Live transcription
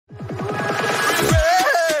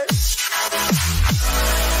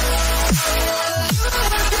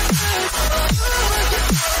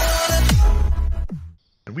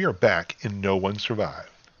are back in No One Survived.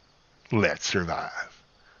 Let's survive.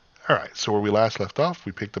 Alright, so where we last left off,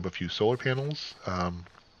 we picked up a few solar panels,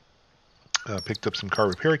 picked up some car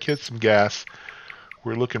repair kits, some gas.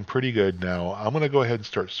 We're looking pretty good now. I'm going to go ahead and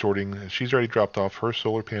start sorting. She's already dropped off her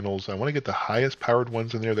solar panels. I want to get the highest powered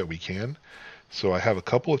ones in there that we can. So I have a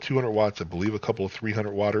couple of 200 watts, I believe a couple of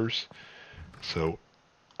 300 watters. So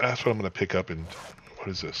that's what I'm going to pick up. And what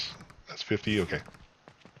is this? That's 50? Okay.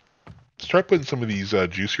 Start putting some of these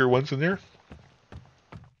juicier ones in there.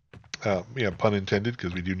 Yeah, pun intended,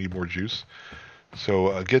 because we do need more juice.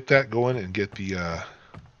 So get that going and get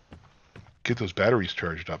those batteries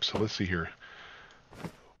charged up. So let's see here.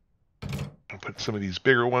 I'll put some of these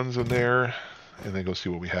bigger ones in there, and then go see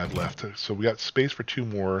what we had left. So we got space for two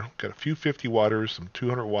more. Got a few 50 watters, some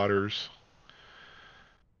 200 watters.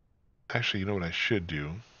 Actually, you know what I should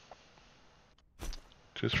do?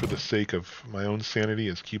 Just for the sake of my own sanity,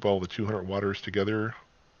 is keep all the 200 watters together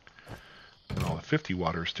and all the 50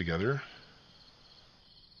 watters together.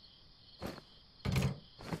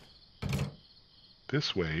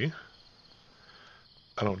 This way,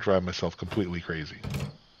 I don't drive myself completely crazy.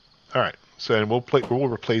 All right, so and we'll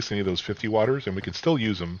replace any of those 50 watters, and we can still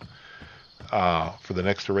use them for the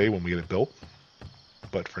next array when we get it built.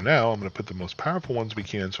 But for now, I'm going to put the most powerful ones we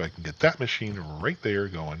can so I can get that machine right there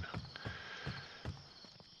going.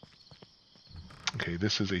 Okay,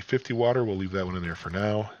 this is a 50 watter. We'll leave that one in there for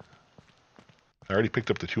now. I already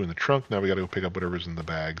picked up the two in the trunk. Now we got to go pick up whatever's in the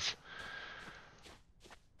bags.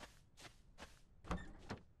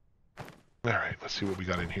 All right, let's see what we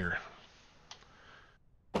got in here.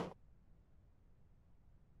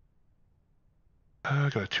 I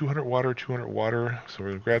got a 200 water, 200 water. So we're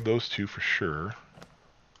going to grab those two for sure.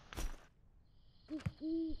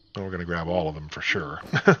 Oh, we're going to grab all of them for sure.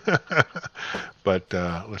 But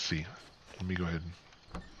let's see. Let me go ahead.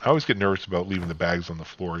 I always get nervous about leaving the bags on the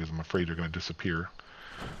floor because I'm afraid they're going to disappear.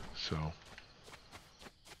 So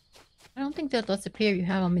I don't think they'll disappear. You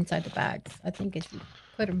have them inside the bags. I think if you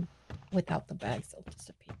put them without the bags, they'll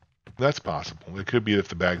disappear. that's possible. It could be if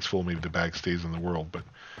the bag's full, maybe the bag stays in the world. But,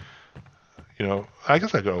 you know, I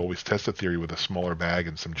guess I could always test the theory with a smaller bag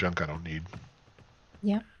and some junk I don't need.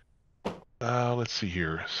 Yeah. Let's see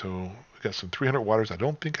here. So we got some 300 waters. I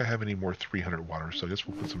don't think I have any more 300 waters, so I guess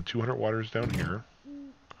we'll put some 200 waters down here.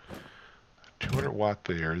 200 watt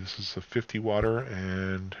there. This is a 50 water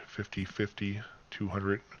and 50, 50,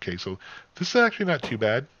 200. Okay, so this is actually not too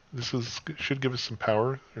bad. Should give us some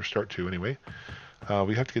power, or start to anyway.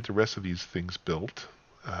 We have to get the rest of these things built.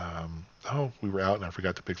 Oh, we were out and I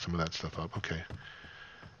forgot to pick some of that stuff up. Okay.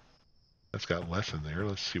 That's got less in there.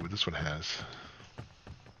 Let's see what this one has.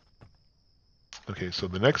 Okay, so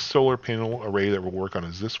the next solar panel array that we'll work on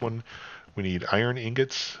is this one. We need iron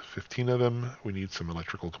ingots, 15 of them. We need some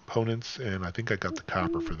electrical components, and I think I got the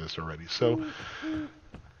copper for this already. So,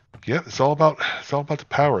 yeah, it's all about the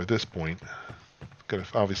power at this point. Got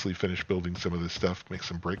to obviously finish building some of this stuff, make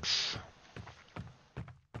some bricks,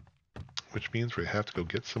 which means we have to go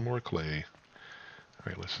get some more clay. All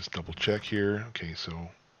right, let's just double check here. Okay, so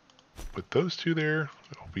put those two there.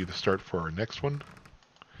 That'll be the start for our next one.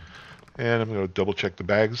 And I'm going to double check the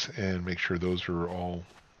bags and make sure those are all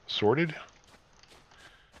sorted.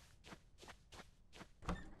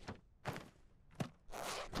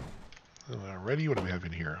 Alrighty, what do we have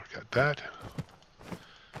in here? Got that.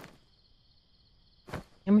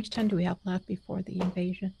 How much time do we have left before the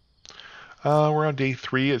invasion? We're on day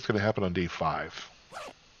 3. It's going to happen on day 5.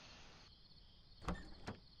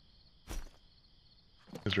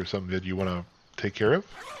 Is there something that you want to take care of?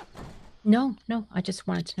 No, I just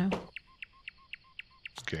wanted to know.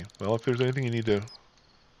 Okay. Well, if there's anything you need to,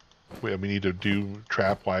 we need to do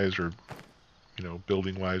trap-wise or, you know,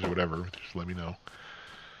 building-wise or whatever, just let me know.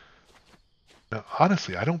 Now,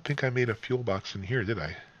 honestly, I don't think I made a fuel box in here, did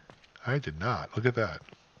I? I did not. Look at that.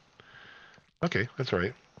 Okay, that's all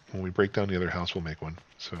right. When we break down the other house, we'll make one.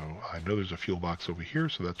 So I know there's a fuel box over here,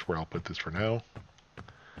 so that's where I'll put this for now.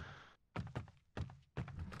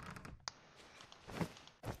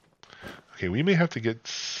 Okay, we may have to get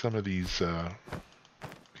some of these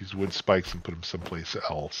wood spikes and put them someplace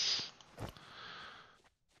else.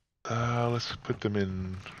 Let's put them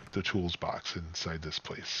in the tools box inside this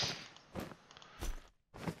place.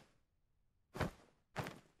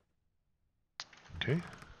 Okay.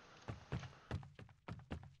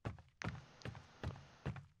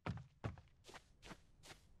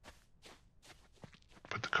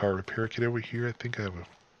 Put the car repair kit over here. I think I have a...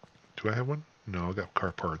 Do I have one? No, I got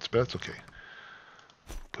car parts, but that's okay.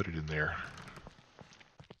 Put it in there.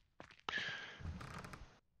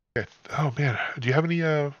 Okay. Oh man, do you have any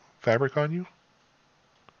fabric on you?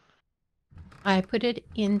 I put it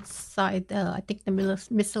inside the, I think the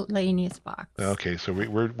miscellaneous box. Okay, so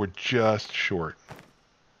we're just short.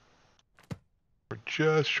 We're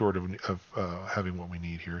just short of having what we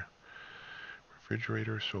need here.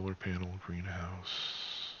 Refrigerator, solar panel,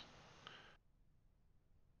 greenhouse.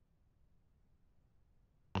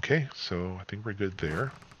 Okay, so I think we're good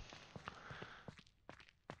there.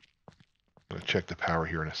 I'm going to check the power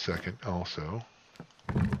here in a second also.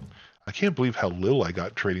 I can't believe how little I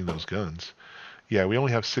got trading those guns. Yeah, we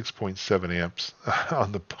only have 6.7 amps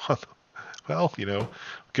on the, well, you know,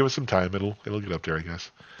 give us some time. It'll get up there, I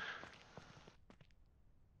guess.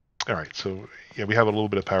 All right, so yeah, we have a little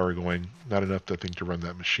bit of power going. Not enough, I think, to run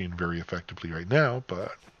that machine very effectively right now,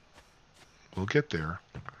 but we'll get there.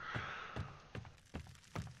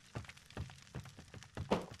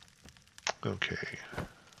 Okay.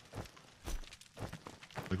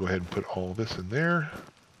 I'll go ahead and put all this in there.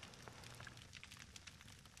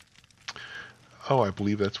 Oh, I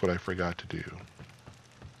believe that's what I forgot to do.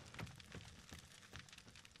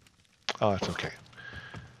 Oh, that's okay.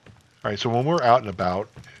 All right, so when we're out and about,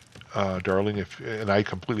 darling, and I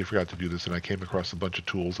completely forgot to do this, and I came across a bunch of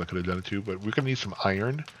tools I could have done it too, but we're going to need some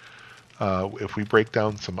iron. If we break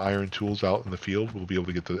down some iron tools out in the field, we'll be able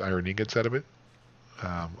to get the iron ingots out of it.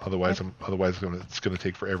 Otherwise, it's going to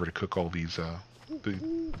take forever to cook all these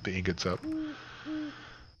the ingots up. All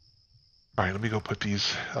right, let me go put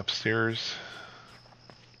these upstairs.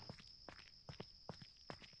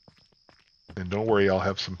 And don't worry, I'll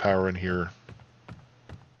have some power in here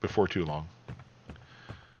before too long.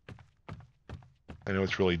 I know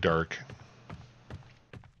it's really dark.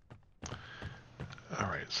 All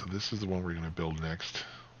right, so this is the one we're going to build next.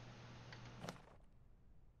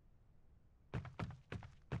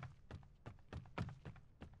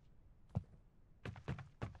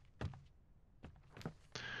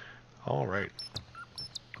 All right.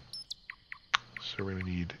 So we're going to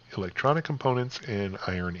need electronic components and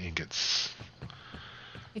iron ingots.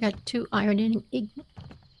 I got 2 iron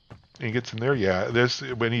Ingots in there? Yeah,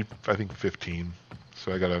 we need, I think, 15.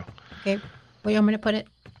 So I got to... Okay, where I'm going to put it?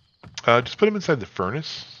 Just put them inside the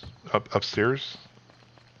furnace, upstairs.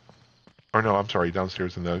 Or no, I'm sorry,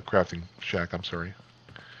 downstairs in the crafting shack, I'm sorry.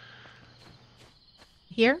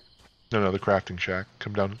 Here? No, the crafting shack.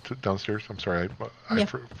 Come downstairs. I'm sorry, I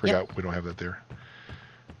forgot we don't have that there.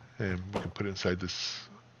 And we can put it inside this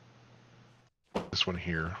one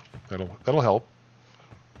here. That'll help.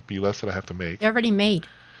 Be less that I have to make. They're already made.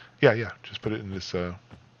 Yeah. Just put it in this in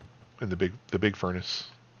the big furnace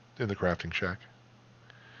in the crafting shack.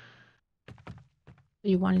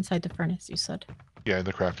 You want inside the furnace, you said. Yeah, in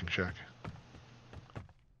the crafting shack.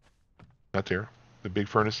 Not there. The big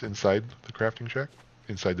furnace inside the crafting shack,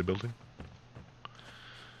 inside the building.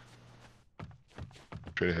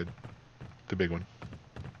 Straight ahead. The big one.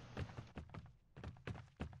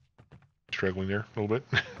 Struggling there a little bit.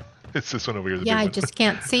 It's this one over here. Yeah, I just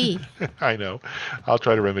can't see. I know. I'll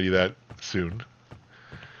try to remedy that soon.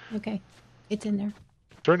 Okay, it's in there.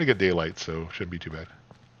 Starting to get daylight, so shouldn't be too bad.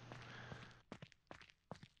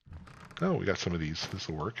 Oh, we got some of these. This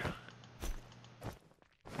will work.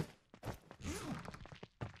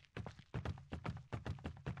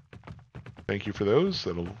 Thank you for those.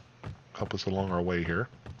 That'll help us along our way here.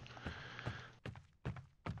 I'm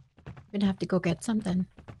gonna have to go get something.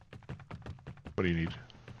 What do you need?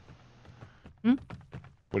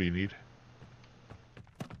 What do you need?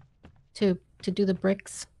 To do the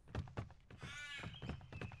bricks.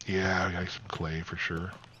 Yeah, I got some clay for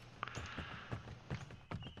sure.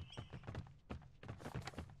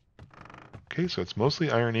 Okay, so it's mostly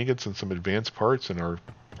iron ingots and some advanced parts, and our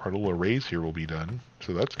little arrays here will be done.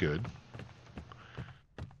 So that's good.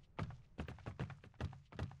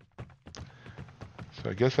 So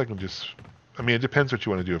I guess I can just... I mean, it depends what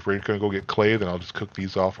you want to do. If we're going to go get clay, then I'll just cook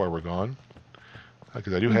these off while we're gone.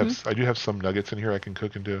 Because I do have some nuggets in here I can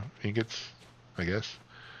cook into ingots, I guess.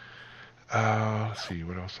 Let's see,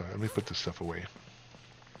 what else? Let me put this stuff away.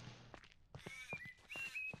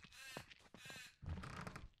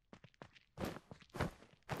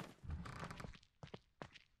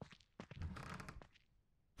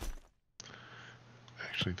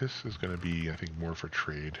 Actually, this is going to be, I think, more for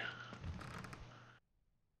trade.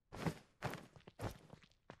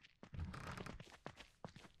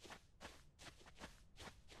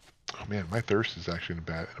 Oh man, my thirst is actually in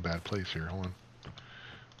a bad place here. Hold on.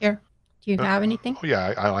 Here, do you have anything? Oh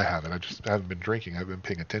yeah, I have it. I haven't been drinking. I've been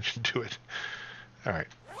paying attention to it. All right,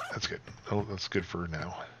 that's good. Oh, that's good for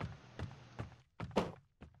now.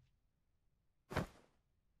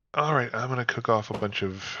 All right, I'm gonna cook off a bunch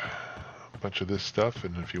of this stuff,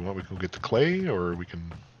 and if you want, we can get the clay, or we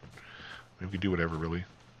can do whatever really.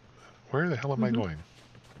 Where the hell am I going?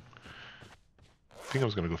 I think I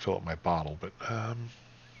was going to go fill up my bottle, but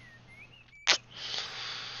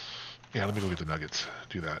yeah, let me go get the nuggets.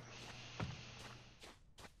 Do that.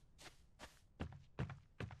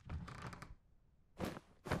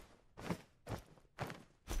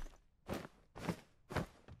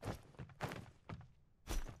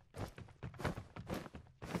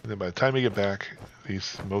 And then by the time we get back,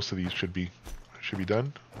 most of these should be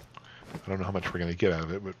done. I don't know how much we're going to get out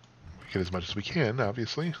of it, but we get as much as we can,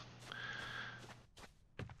 obviously.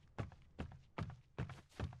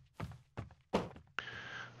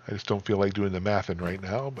 I just don't feel like doing the mathing right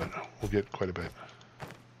now, but we'll get quite a bit.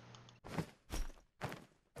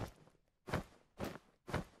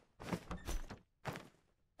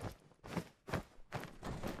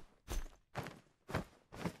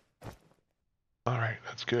 All right,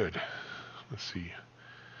 that's good. Let's see.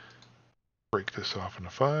 Break this off into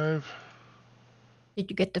 5. Did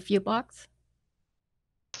you get the fuel box?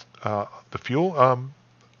 The fuel.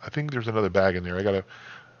 I think there's another bag in there. I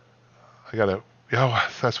gotta. Oh,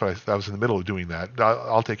 that's what I was in the middle of doing that.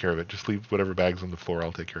 I'll take care of it. Just leave whatever bag's on the floor.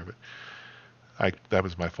 I'll take care of it. That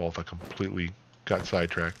was my fault. I completely got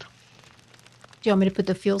sidetracked. Do you want me to put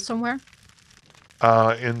the fuel somewhere?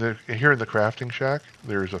 Here in the crafting shack,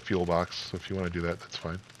 there's a fuel box. So if you want to do that, that's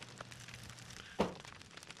fine.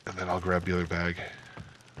 And then I'll grab the other bag.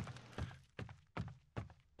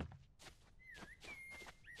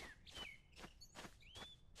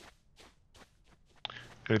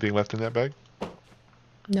 Anything left in that bag?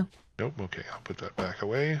 No. Nope. Okay, I'll put that back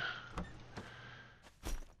away.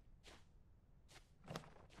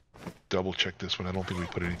 Double check this one. I don't think we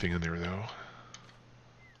put anything in there though.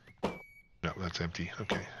 No, that's empty.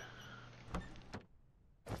 Okay.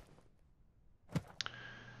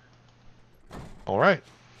 All right.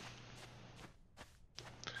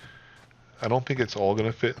 I don't think it's all going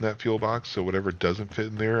to fit in that fuel box, so whatever doesn't fit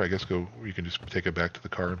in there, I guess you can just take it back to the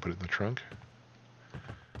car and put it in the trunk.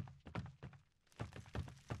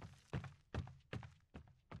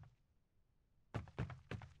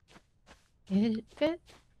 Did it fit?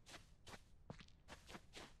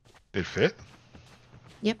 It fit?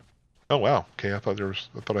 Yep. Oh wow. Okay, I thought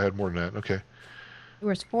I had more than that. Okay. There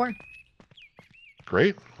was 4.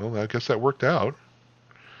 Great. Well, I guess that worked out.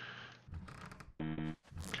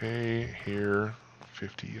 Okay, here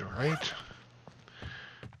 50. All right.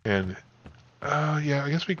 And yeah, I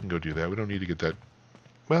guess we can go do that. We don't need to get that.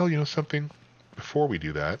 Well, you know something? Before we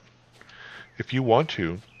do that, if you want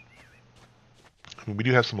to, I mean, we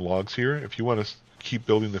do have some logs here. If you want to keep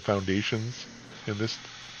building the foundations in this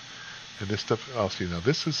stuff, I'll see. Now,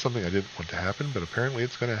 this is something I didn't want to happen, but apparently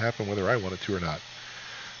it's going to happen whether I want it to or not.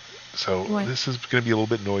 So this is going to be a little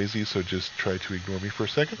bit noisy, so just try to ignore me for a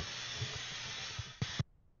second.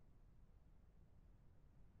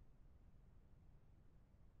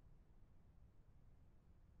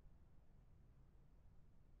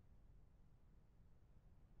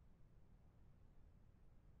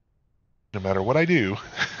 No matter what I do,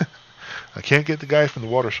 I can't get the guy from the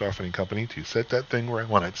water softening company to set that thing where I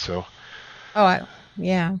want it, so...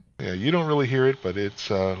 Yeah. Yeah, you don't really hear it, but it's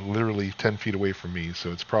literally 10 feet away from me,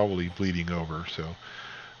 so it's probably bleeding over. So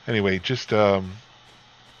anyway, just so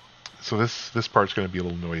this part's going to be a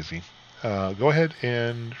little noisy. Go ahead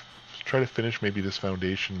and try to finish maybe this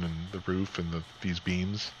foundation and the roof and these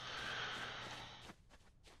beams.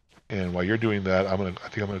 And while you're doing that, I think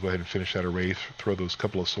I'm gonna go ahead and finish that array. Throw those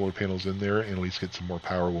couple of solar panels in there, and at least get some more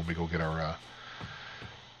power when we go get our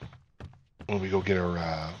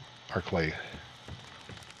clay.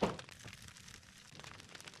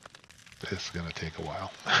 This is gonna take a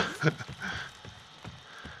while.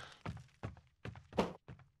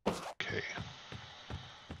 Okay.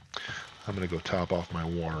 I'm gonna go top off my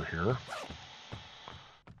water here.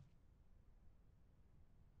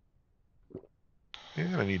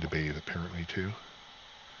 And I need to bathe apparently too.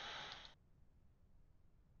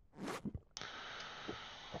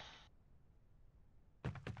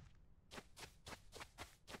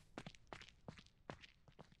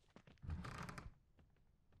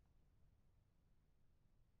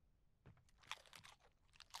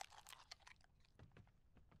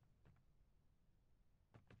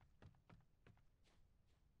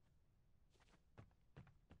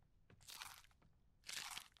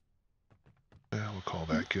 Yeah, we'll call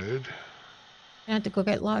that good. I have to go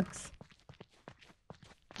get logs.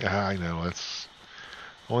 Yeah, I know. That's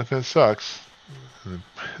the only thing that sucks.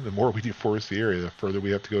 The more we deforest the area, the further we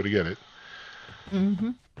have to go to get it.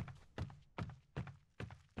 Mm-hmm.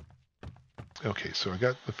 Okay, so I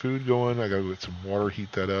got the food going. I gotta get some water,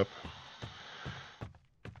 heat that up.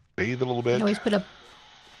 Bathe a little bit. Always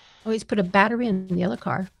put a battery in the other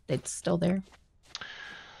car. it's still there.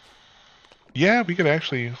 Yeah, we could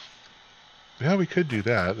actually. Yeah, we could do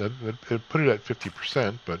that. That'd put it at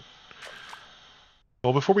 50%. But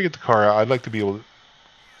well, before we get the car, I'd like to be able.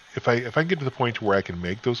 If I can get to the point where I can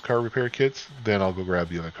make those car repair kits, then I'll go grab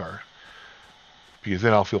the other car. Because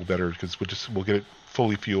then I'll feel better because we'll get it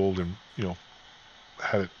fully fueled and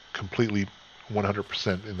have it completely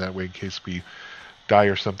 100% in that way in case we die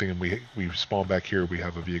or something and we spawn back here, we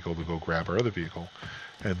have a vehicle to go grab our other vehicle.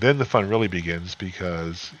 And then the fun really begins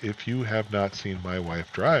because if you have not seen my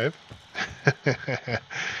wife drive,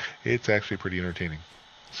 it's actually pretty entertaining.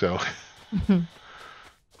 So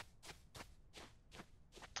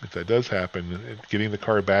if that does happen, getting the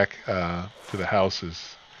car back to the house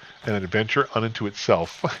is an adventure unto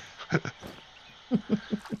itself.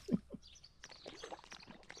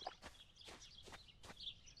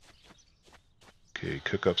 Okay,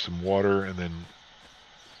 cook up some water and then.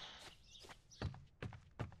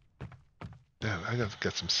 Yeah, I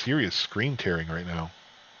got some serious screen tearing right now.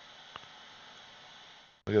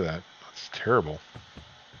 Look at that. That's terrible.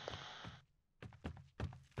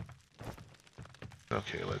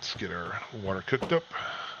 Okay, let's get our water cooked up.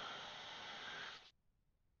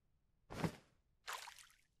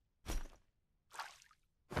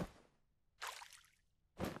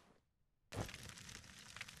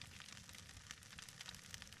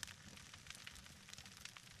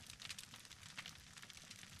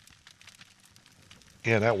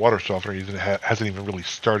 Yeah, that water softener hasn't even really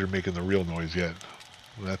started making the real noise yet.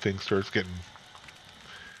 When that thing starts getting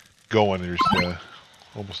going, there's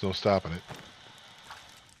almost no stopping it.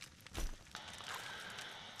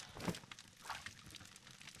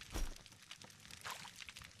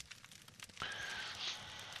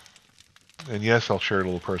 And yes, I'll share a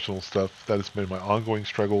little personal stuff. That has been my ongoing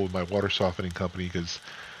struggle with my water softening company because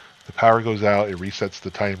the power goes out, it resets the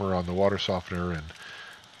timer on the water softener, and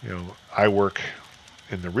I work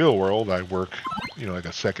in the real world. I work, like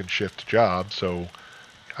a second shift job, so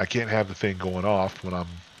I can't have the thing going off when I'm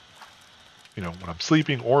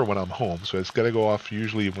sleeping or when I'm home. So it's got to go off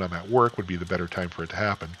usually when I'm at work would be the better time for it to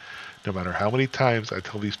happen. No matter how many times I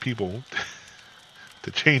tell these people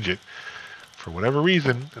to change it, for whatever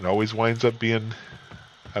reason, it always winds up being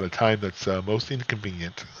at a time that's most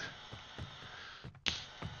inconvenient.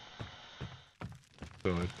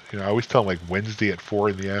 So, I always tell them like Wednesday at 4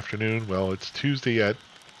 in the afternoon. Well, it's Tuesday at,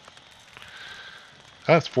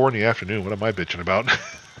 it's 4 in the afternoon. What am I bitching about?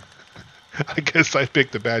 I guess I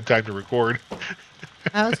picked a bad time to record.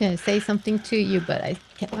 I was going to say something to you, but I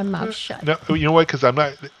kept my mouth shut. No, you know what? Because I'm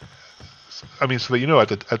not. I mean, so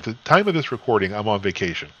that at the time of this recording, I'm on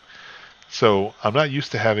vacation. So I'm not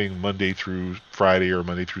used to having Monday through Friday or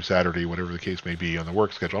Monday through Saturday, whatever the case may be on the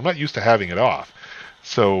work schedule. I'm not used to having it off.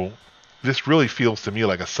 So this really feels to me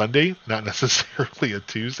like a Sunday, not necessarily a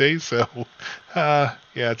Tuesday. So, yeah,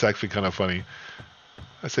 it's actually kind of funny.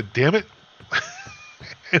 I said, damn it.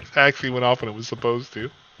 It actually went off when it was supposed to.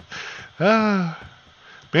 Man,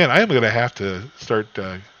 I am going to have to start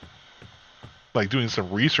like doing some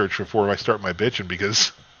research before I start my bitching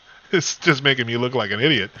because it's just making me look like an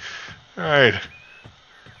idiot. All right.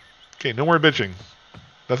 Okay, no more bitching.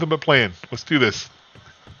 Nothing but playing. Let's do this.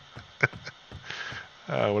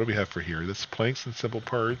 What do we have for here? That's planks and simple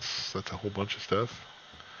parts. That's a whole bunch of stuff.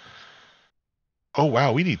 Oh,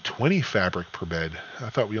 wow. We need 20 fabric per bed. I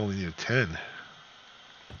thought we only needed 10.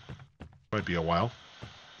 Might be a while.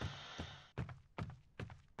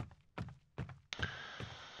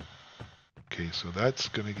 Okay, so that's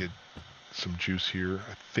going to get some juice here,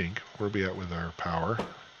 I think. Where are we at with our power?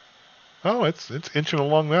 Oh, it's inching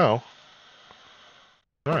along now.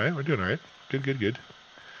 All right, we're doing all right. Good, good, good.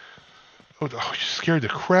 Oh, you scared the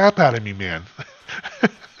crap out of me, man.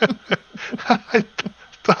 I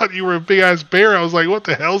thought you were a big-ass bear. I was like, what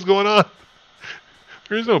the hell's going on?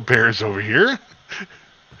 There's no bears over here.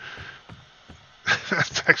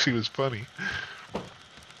 That actually was funny.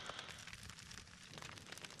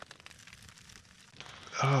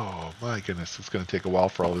 Oh, my goodness. It's going to take a while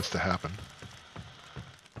for all this to happen.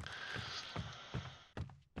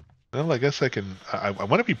 Well, I guess I can... I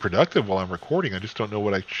want to be productive while I'm recording. I just don't know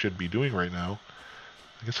what I should be doing right now.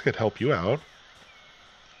 I guess I could help you out.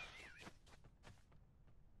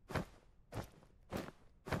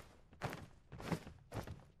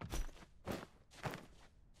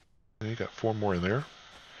 You got 4 more in there.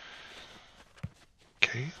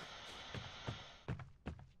 Okay.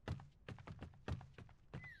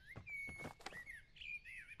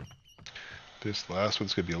 This last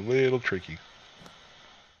one's going to be a little tricky.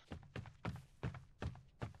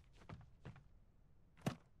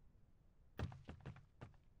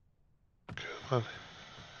 Come on.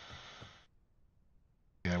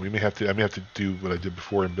 Yeah, we may have to. I may have to do what I did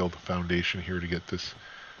before and build a foundation here to get this.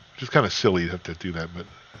 Which is kind of silly to have to do that, but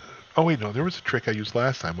oh wait, no, there was a trick I used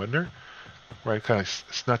last time, wasn't there? Where I kind of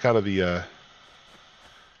snuck out of the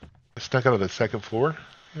second floor.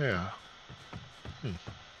 Yeah.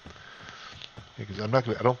 Because I'm not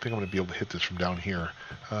gonna. I don't think I'm gonna be able to hit this from down here.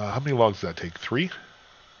 How many logs does that take? 3? Is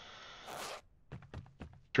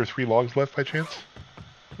there 3 logs left by chance?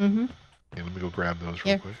 Mm-hmm. Okay, let me go grab those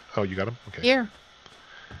real quick. Oh, you got them? Okay. Here.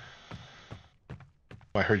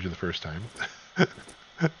 I heard you the first time.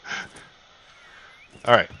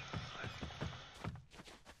 All right.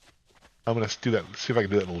 I'm going to do that. See if I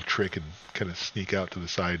can do that little trick and kind of sneak out to the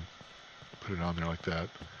side. Put it on there like that.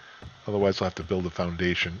 Otherwise, I'll have to build a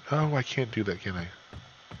foundation. Oh, I can't do that, can I?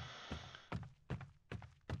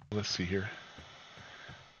 Let's see here.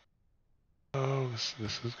 Oh,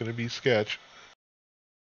 this is going to be sketch.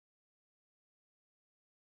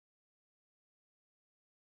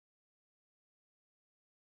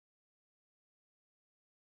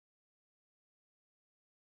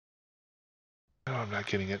 Oh, I'm not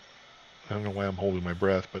getting it. I don't know why I'm holding my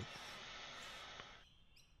breath, but...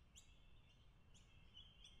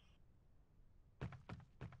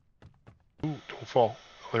 Ooh, don't fall.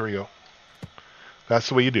 Oh, there we go. That's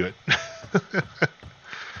the way you do it.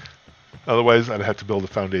 Otherwise, I'd have to build a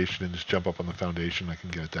foundation and just jump up on the foundation. I can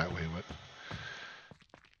get it that way, but...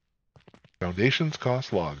 Foundations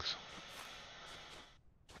cost logs.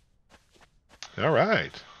 All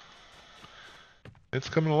right. It's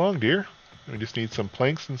coming along, dear. We just need some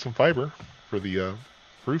planks and some fiber for the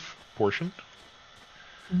roof portion.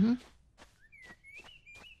 Mm-hmm.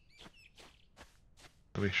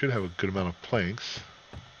 We should have a good amount of planks.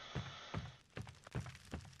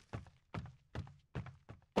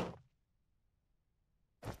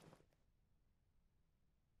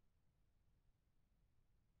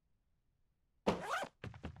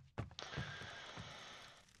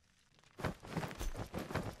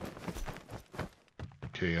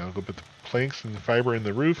 Okay, I'll go put the planks and the fiber in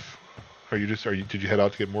the roof. Did you head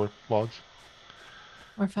out to get more logs?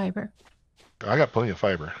 More fiber. I got plenty of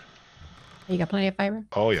fiber. You got plenty of fiber?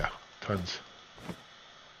 Oh yeah, tons.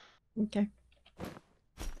 Okay.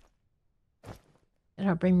 And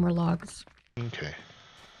I'll bring more logs. Okay.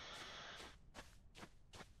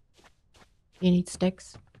 You need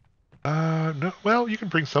sticks? No, well, you can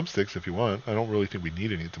bring some sticks if you want. I don't really think we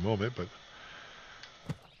need any at the moment, but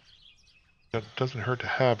that doesn't hurt to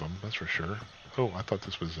have them, that's for sure. Oh, I thought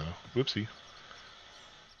this was, whoopsie.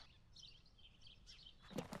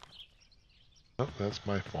 Oh, that's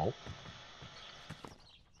my fault.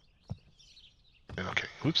 Okay,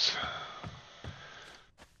 oops.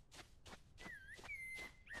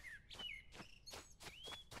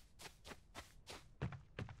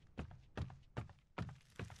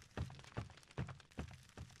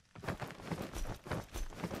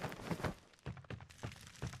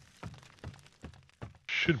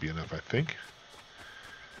 Should be enough, I think.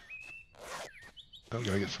 Oh,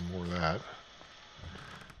 gotta get some more of that.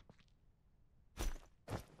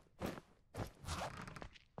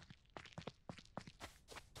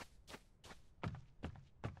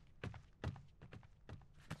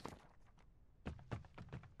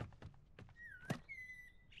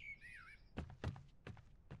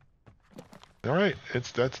 All right,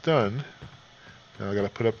 that's done. Now I gotta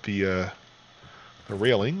put up the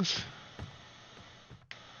railings.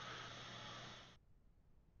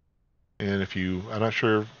 And I'm not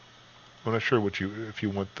sure if you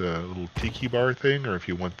want the little tiki bar thing or if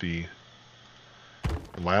you want the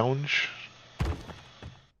lounge.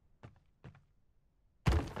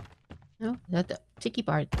 No, that the tiki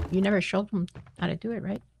bar. You never showed them how to do it,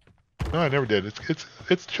 right? No, I never did.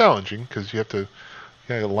 It's challenging because you gotta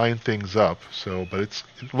line things up. So, but it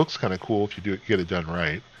looks kind of cool if you get it done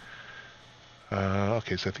right.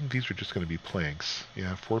 Okay, so I think these are just going to be planks.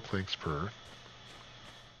 Yeah, 4 planks per.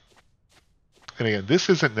 And again, this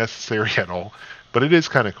isn't necessary at all, but it is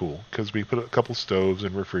kind of cool because we put a couple stoves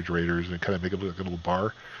and refrigerators and kind of make it look like a little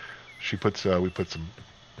bar. We put some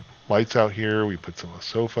lights out here. We put a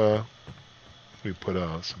sofa. We put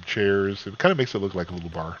some chairs. It kind of makes it look like a little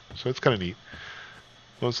bar. So it's kind of neat.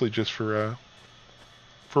 Mostly just for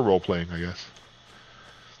role playing, I guess.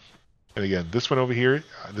 And again, this one over here,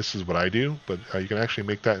 this is what I do, but you can actually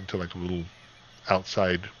make that into like a little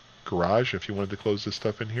outside garage if you wanted to close this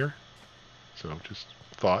stuff in here. So just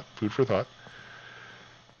food for thought.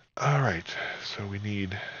 All right, so we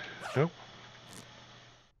need, nope.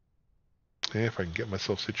 Okay, if I can get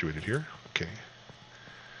myself situated here. Okay.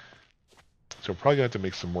 So we're probably gonna have to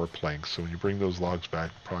make some more planks. So when you bring those logs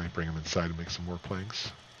back, probably bring them inside and make some more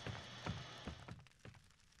planks.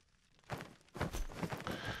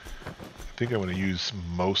 think I'm going to use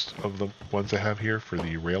most of the ones I have here for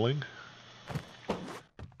the railing.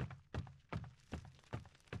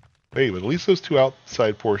 Hey, but at least those two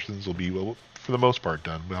outside portions will be, well, for the most part,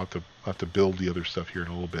 done. We'll have to build the other stuff here in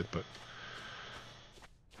a little bit, but...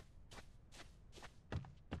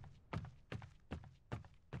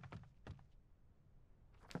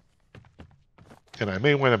 And I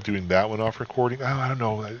may wind up doing that one off recording. Oh, I don't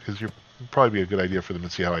know, because you'd probably be a good idea for them to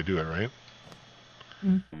see how I do it, right?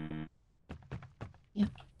 Mm. Yeah.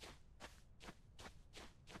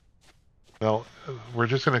 Well, we're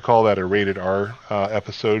just going to call that a rated R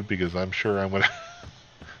episode because I'm sure I'm going to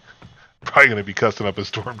probably going to be cussing up a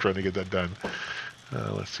storm trying to get that done.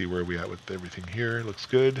 Let's see where we at with everything here. Looks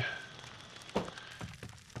good.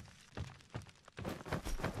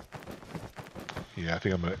 Yeah, I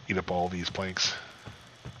think I'm going to eat up all these planks.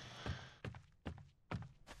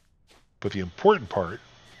 But the important part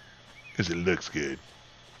is it looks good.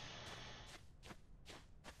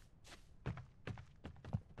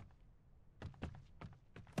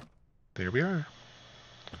 There we are.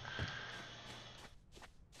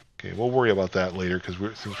 Okay, we'll worry about that later because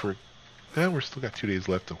we're still got 2 days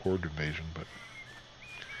left of Horde invasion, but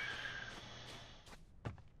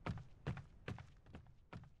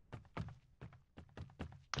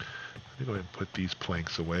let me go ahead and put these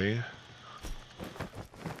planks away.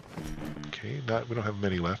 Okay, we don't have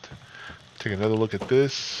many left. Take another look at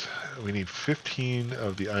this. We need 15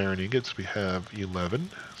 of the iron ingots. We have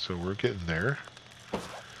 11, so we're getting there.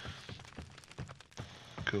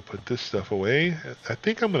 Go put this stuff away. I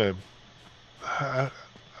think I'm gonna. I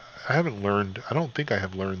haven't learned. I don't think I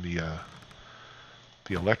have learned the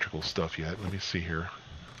electrical stuff yet. Let me see here.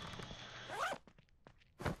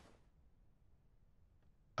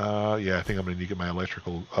 Yeah, I think I'm gonna need to get my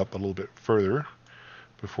electrical up a little bit further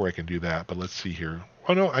before I can do that. But let's see here.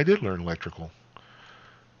 Oh no, I did learn electrical.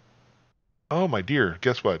 Oh my dear,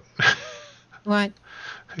 guess what? What?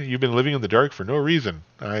 You've been living in the dark for no reason.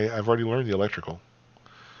 I've already learned the electrical.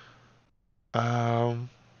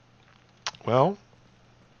 Well,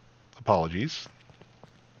 apologies.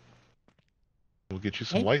 We'll get you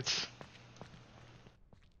some lights.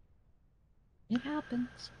 It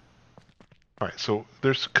happens. All right, so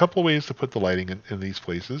there's a couple ways to put the lighting in these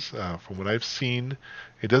places. From what I've seen,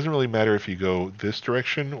 it doesn't really matter if you go this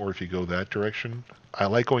direction or if you go that direction. I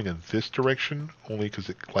like going in this direction only because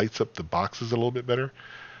it lights up the boxes a little bit better.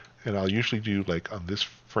 And I'll usually do like on this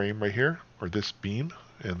frame right here, or this beam,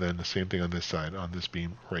 and then the same thing on this side, on this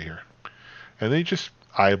beam right here. And then you just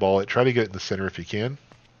eyeball it. Try to get it in the center if you can.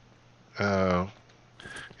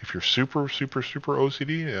 If you're super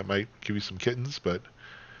OCD, it might give you some kittens, but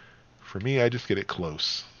for me, I just get it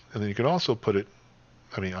close. And then you can also put it,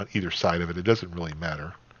 on either side of it. It doesn't really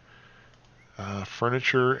matter.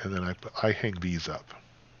 Furniture, and then I hang these up.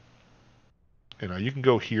 You can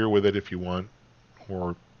go here with it if you want,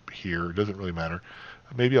 or here. It doesn't really matter.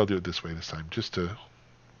 Maybe I'll do it this way this time,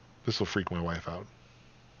 this will freak my wife out.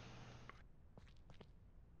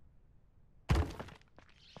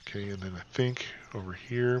 Okay, and then I think over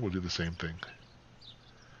here we'll do the same thing.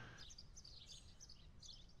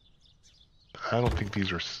 I don't think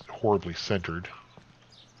these are horribly centered.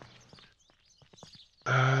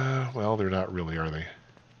 Well, they're not really, are they?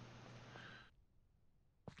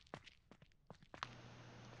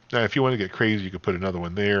 Now, if you want to get crazy, you could put another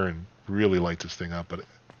one there and really light this thing up, but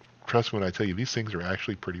trust me when I tell you, these things are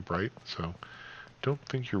actually pretty bright, so don't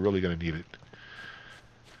think you're really going to need it.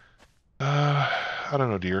 I don't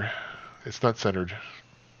know, dear. It's not centered.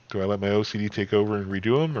 Do I let my OCD take over and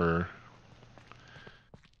redo them, or...?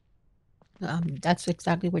 That's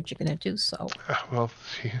exactly what you're gonna do. So. Well,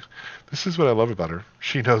 this is what I love about her.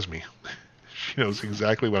 She knows me. She knows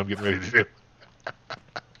exactly what I'm getting ready to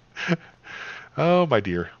do. Oh, my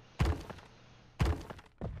dear.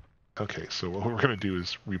 Okay, so what we're going to do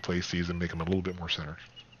is replace these and make them a little bit more centered.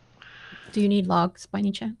 Do you need logs by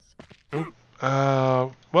any chance?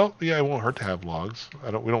 Well, yeah, it won't hurt to have logs. We're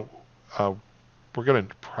going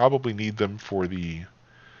to probably need them for the,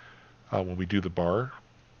 when we do the bar.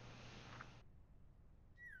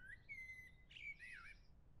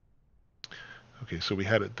 Okay, so we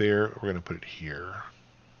had it there. We're going to put it here.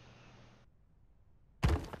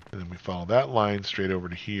 And then we follow that line straight over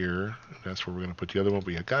to here. And that's where we're going to put the other one.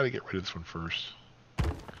 But you got to get rid of this one first.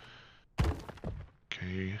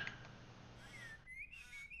 Okay.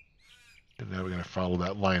 And now we're going to follow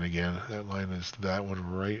that line again. That line is that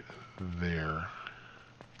one right there.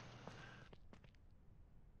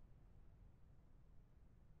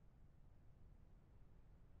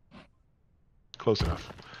 Close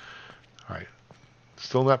enough. All right.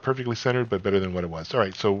 Still not perfectly centered, but better than what it was. All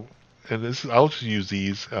right, so and this I'll just use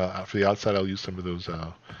these for the outside. I'll use some of those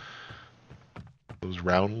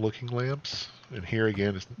round-looking lamps. And here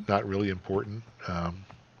again, it's not really important.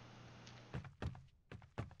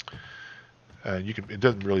 And you can. It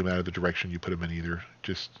doesn't really matter the direction you put them in either.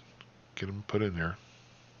 Just get them put in there.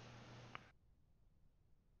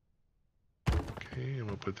 Okay, and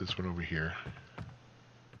we'll put this one over here.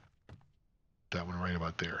 That one right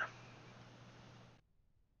about there.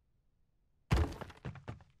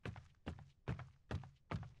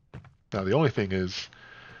 Now the only thing is,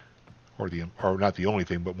 or not the only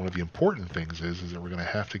thing, but one of the important things is that we're going to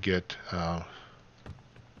have to get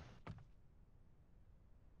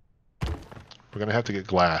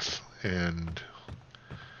glass and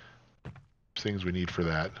things we need for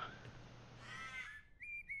that.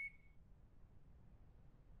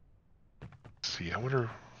 Let's see, I wonder.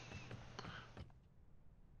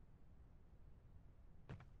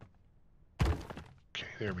 Okay,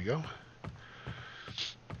 there we go.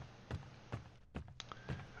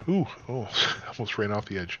 Ooh, oh, almost ran off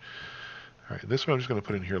the edge. All right, this one I'm just going to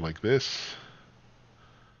put in here like this.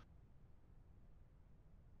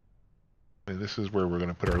 And this is where we're going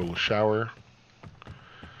to put our little shower.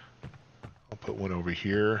 I'll put one over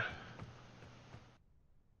here.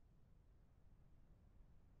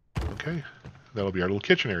 Okay, that'll be our little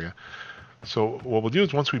kitchen area. So what we'll do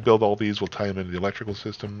is once we build all these, we'll tie them into the electrical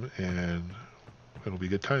system, and it'll be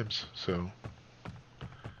good times. So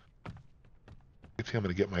I think I'm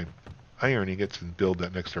going to get my iron ingots and build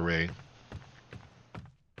that next array.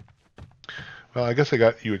 Well, I guess I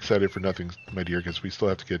got you excited for nothing, my dear, because we still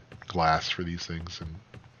have to get glass for these things, and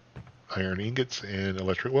iron ingots and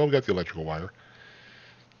electric. Well, we got the electrical wire.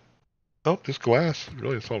 Oh, just glass.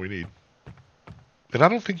 Really, that's all we need. And I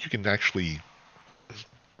don't think you can actually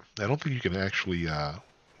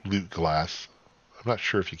loot glass. I'm not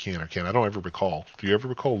sure if you can or can't. I don't ever recall. Do you ever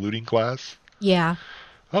recall looting glass? Yeah.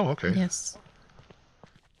 Oh, okay. Yes.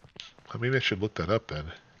 Well, maybe I should look that up then.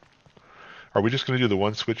 Are we just going to do the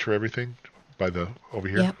one switch for everything over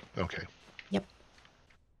here? Yep. Okay. Yep.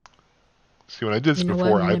 See, when I did this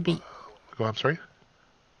before, where I'm gonna be. Oh, I'm sorry?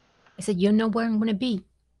 I said, you know where I'm going to be.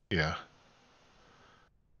 Yeah.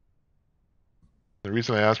 The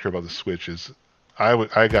reason I asked her about the switch is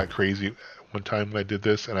I got crazy one time when I did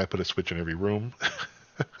this, and I put a switch in every room,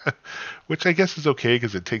 which I guess is okay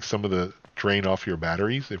because it takes some of the drain off your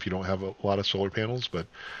batteries if you don't have a lot of solar panels, but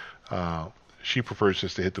she prefers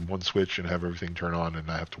just to hit the one switch and have everything turn on and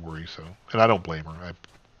not have to worry. So, and I don't blame her.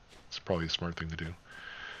 It's probably a smart thing to do.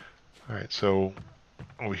 All right, so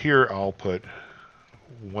over here I'll put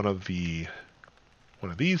one of these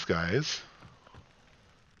guys.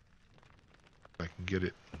 If I can get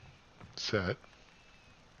it set.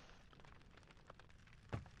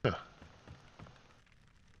 Huh.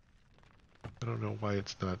 I don't know why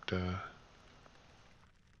it's not go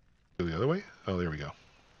the other way. Oh, there we go.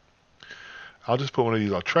 I'll just put one of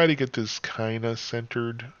these. I'll try to get this kind of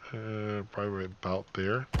centered, probably about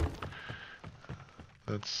there.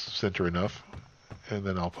 That's center enough. And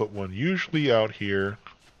then I'll put one usually out here,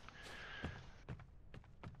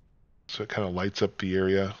 so it kind of lights up the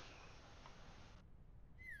area.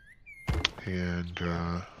 And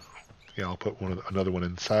yeah, I'll put another one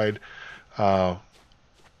inside.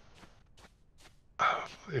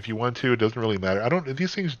 If you want to, it doesn't really matter.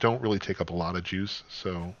 These things don't really take up a lot of juice,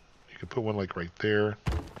 so you can put one like right there.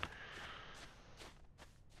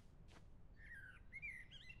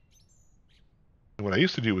 And what I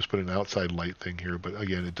used to do was put an outside light thing here, but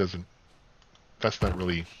again, that's not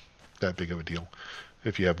really that big of a deal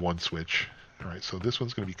if you have one switch. All right, so this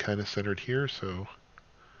one's going to be kind of centered here, so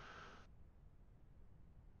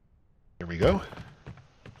there we go.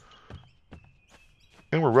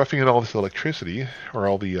 And we're roughing in all this electricity, or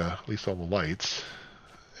all the at least all the lights.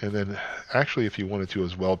 And then actually, if you wanted to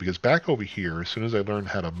as well, because back over here, as soon as I learned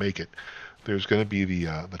how to make it, there's going to be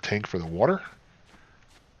the tank for the water.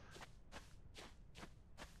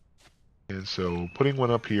 And so putting one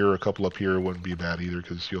up here, a couple up here wouldn't be bad either,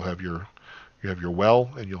 because you have your well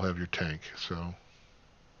and you'll have your tank. So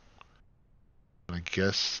I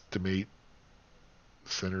guess the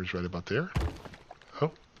center is right about there.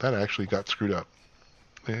 Oh, that actually got screwed up.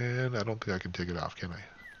 And I don't think I can take it off, can I?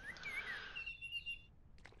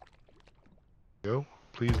 Go.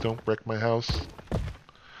 Please don't wreck my house.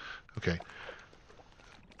 Okay.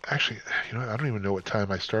 Actually, you know, I don't even know what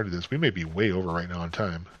time I started this. We may be way over right now on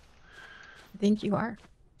time. I think you are.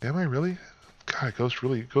 Am I really? God,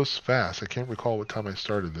 it goes fast. I can't recall what time I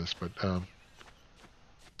started this, but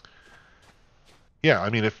yeah, I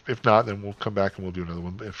mean, if not, then we'll come back and we'll do another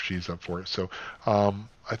one if she's up for it. So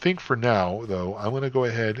I think for now, though, I'm going to go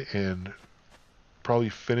ahead and probably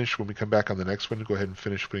finish when we come back on the next one to go ahead and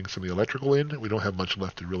finish putting some of the electrical in. We don't have much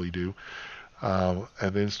left to really do. And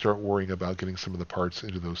then start worrying about getting some of the parts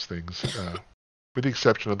into those things, with the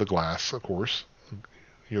exception of the glass, of course.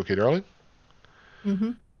 You okay, darling?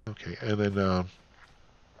 Mm-hmm. Okay, and then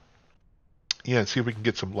yeah, see if we can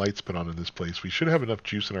get some lights put on in this place. We should have enough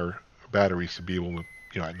juice in our batteries to be able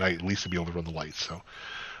to, at night at least to be able to run the lights. So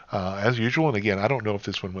as usual, and again, I don't know if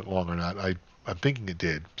this one went long or not. I'm thinking it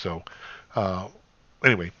did. So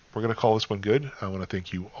anyway, we're going to call this one good. I want to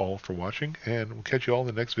thank you all for watching, and we'll catch you all in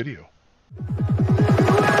the next video.